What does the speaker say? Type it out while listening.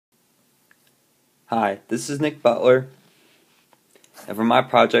Hi, this is Nick Butler, and for my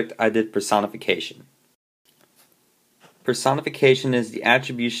project I did personification. Personification is the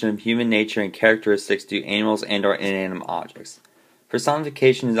attribution of human nature and characteristics to animals and/or inanimate objects.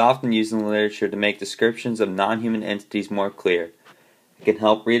 Personification is often used in literature to make descriptions of non-human entities more clear. It can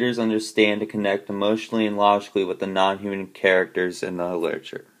help readers understand and connect emotionally and logically with the non-human characters in the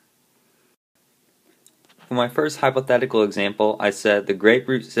literature. For my first hypothetical example, I said, "The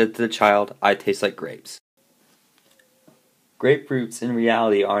grapefruit said to the child, 'I taste like grapes.'" Grapefruits in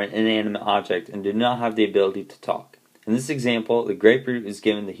reality are an inanimate object and do not have the ability to talk. In this example, the grapefruit is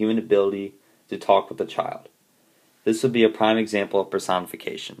given the human ability to talk with the child. This would be a prime example of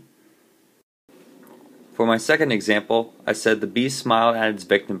personification. For my second example, I said the bee smiled at its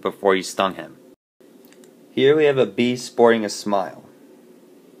victim before he stung him. Here we have a bee sporting a smile.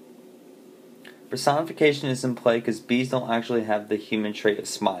 Personification is in play because bees don't actually have the human trait of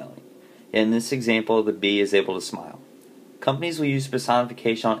smiling. Yet in this example, the bee is able to smile. Companies will use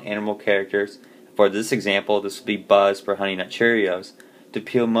personification on animal characters. For this example, this would be Buzz for Honey Nut Cheerios, to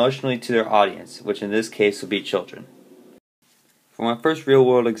appeal emotionally to their audience, which in this case would be children. For my first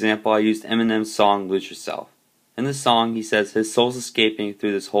real-world example, I used Eminem's song Lose Yourself. In the song, he says his soul's escaping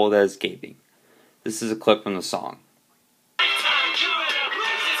through this hole that is gaping. This is a clip from the song.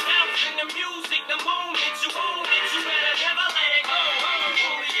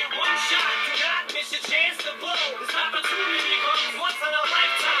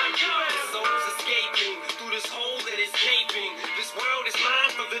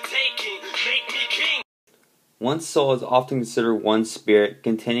 One's soul is often considered one's spirit,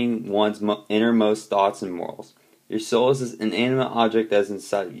 containing one's innermost thoughts and morals. Your soul is this inanimate object that is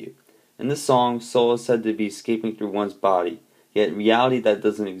inside of you. In the song, soul is said to be escaping through one's body, yet in reality that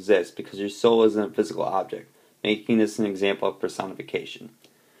doesn't exist because your soul isn't a physical object, making this an example of personification.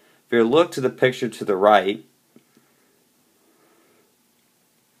 If you look to the picture to the right,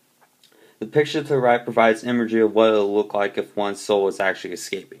 provides imagery of what it will look like if one's soul is actually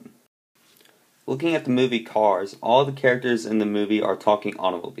escaping. Looking at the movie Cars, all the characters in the movie are talking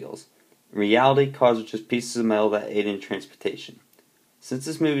automobiles. In reality, cars are just pieces of metal that aid in transportation. Since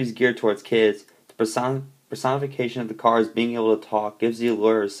this movie is geared towards kids, the personification of the cars being able to talk gives the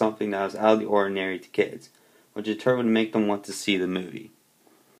allure of something that is out of the ordinary to kids, which in turn would make them want to see the movie.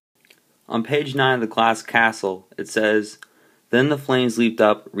 On page 9 of the glass castle, it says, "Then the flames leaped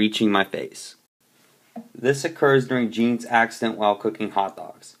up, reaching my face." This occurs during Gene's accident while cooking hot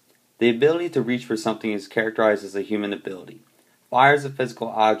dogs. The ability to reach for something is characterized as a human ability. Fire is a physical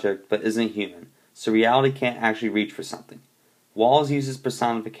object, but isn't human, so reality can't actually reach for something. Walls uses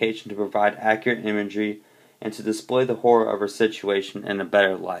personification to provide accurate imagery and to display the horror of her situation in a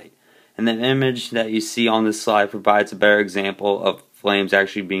better light. And the image that you see on this slide provides a better example of flames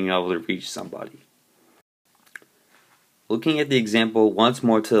actually being able to reach somebody. Looking at the example once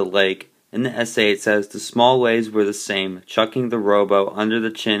more to the lake, in the essay it says, "The small waves were the same, chucking the rowboat under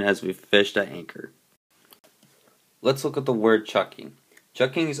the chin as we fished at anchor." Let's look at the word chucking.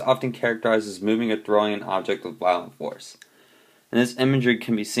 Chucking is often characterized as moving or throwing an object with violent force. And this imagery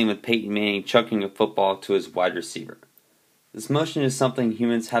can be seen with Peyton Manning chucking a football to his wide receiver. This motion is something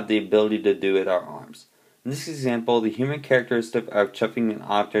humans have the ability to do with our arms. In this example, the human characteristic of chucking an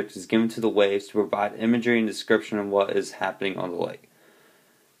object is given to the waves to provide imagery and description of what is happening on the lake.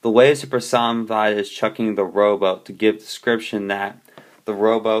 The waves are personified as chucking the rowboat to give description that the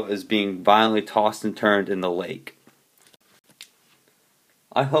rowboat is being violently tossed and turned in the lake.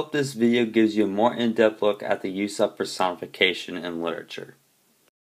 I hope this video gives you a more in-depth look at the use of personification in literature.